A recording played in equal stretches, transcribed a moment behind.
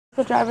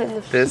Go drive it in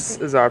the This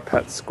is our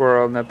pet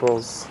squirrel,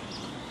 Nipples.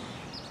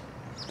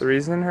 The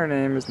reason her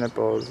name is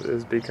Nipples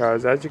is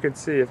because, as you can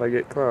see if I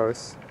get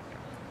close,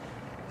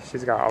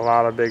 she's got a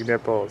lot of big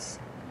nipples.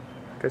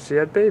 Because she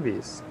had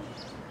babies.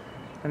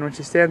 And when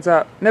she stands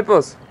up,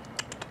 Nipples!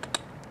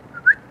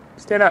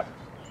 Stand up!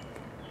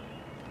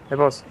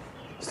 Nipples,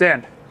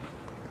 stand!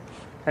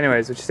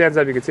 Anyways, when she stands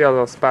up, you can see all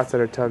the little spots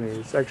on her tummy.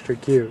 It's extra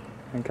cute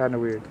and kind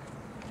of weird.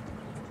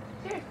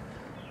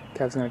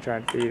 Kev's gonna try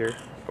and feed her.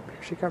 Oh,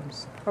 here she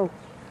comes. Oh,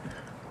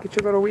 get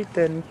your little wheat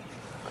then.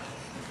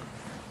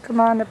 Come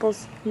on,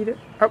 Nipples, eat it.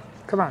 Oh,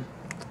 come on.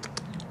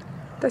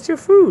 That's your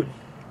food.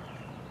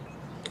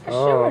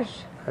 Oh,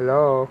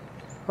 hello.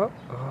 Oh,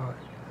 oh,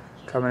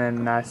 coming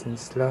in nice and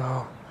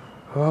slow.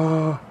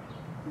 Oh,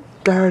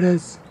 there it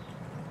is.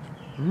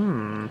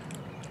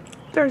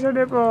 There's your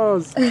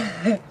Nipples.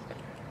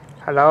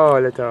 Hello,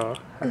 little.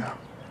 Hello.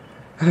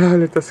 Hello,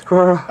 little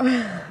squirrel.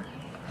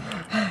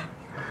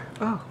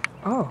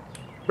 Oh,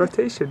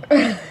 rotation.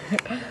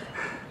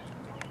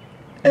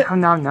 Nom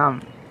nom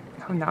nom.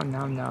 Nom nom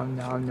nom nom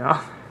nom nom.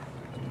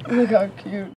 Look how cute.